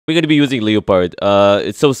We're gonna be using Leopard.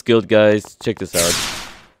 It's so skilled, guys. Check this out.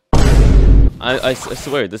 I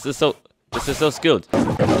swear, this is so skilled.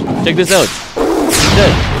 Check this out. He's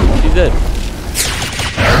dead. He's dead.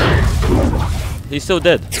 He's so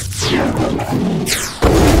dead. He's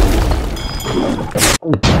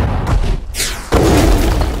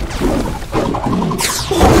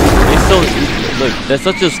so look. That's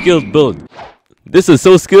such a skilled build. This is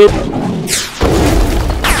so skilled.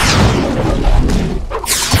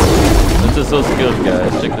 This is so skilled,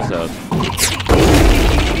 guys. Check this out.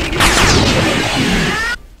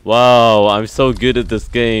 Wow, I'm so good at this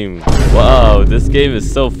game. Wow, this game is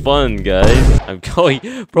so fun, guys. I'm going...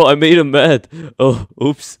 Bro, I made him mad. Oh,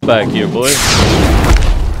 oops. Back here, boy.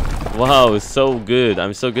 Wow, it's so good.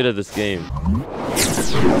 I'm so good at this game.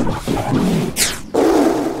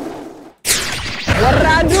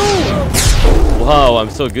 Wow, I'm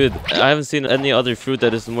so good. I haven't seen any other fruit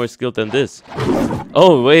that is more skilled than this.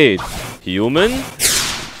 Oh, wait. Human?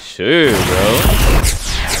 Sure, bro.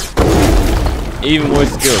 Even more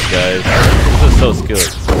skilled, guys. This is so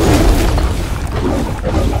skilled.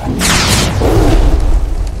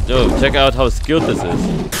 Yo, check out how skilled this is.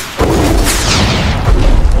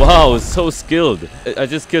 Wow, so skilled. I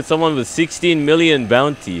just killed someone with 16 million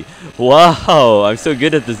bounty. Wow, I'm so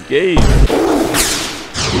good at this game.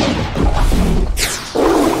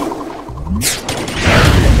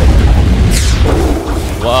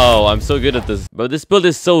 Wow, I'm so good at this. But this build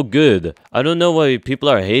is so good. I don't know why people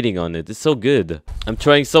are hating on it. It's so good. I'm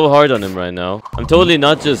trying so hard on him right now. I'm totally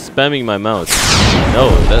not just spamming my mouse. No,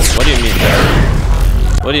 that's... What do you mean,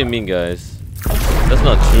 guys? What do you mean, guys? That's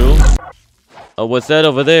not true. Oh, what's that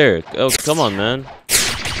over there? Oh, come on, man.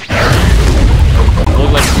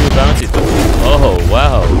 Look like 2 bounties to me. Oh,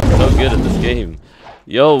 wow. So good at this game.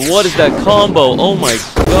 Yo, what is that combo? Oh my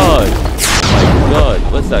god. Oh my god.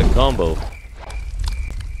 What's that combo?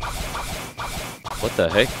 What the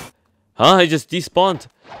heck? Huh? I just despawned.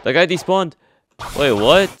 That guy despawned. Wait,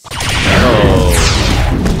 what? Oh.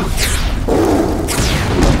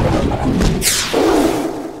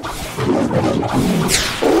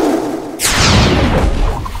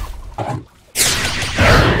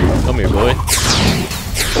 Come here, boy.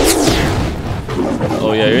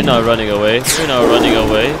 Oh yeah, you're not running away. You're not running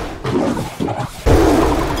away.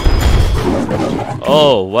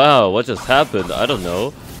 Oh wow, what just happened? I don't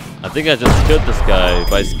know. I think I just killed this guy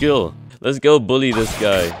by skill. Let's go bully this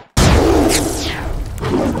guy.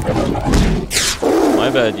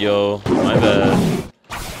 My bad, yo. My bad.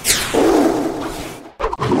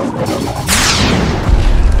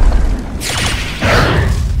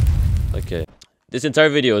 Okay. This entire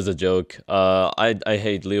video is a joke. I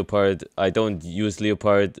hate Leopard. I don't use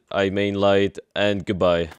Leopard. I main light. And goodbye.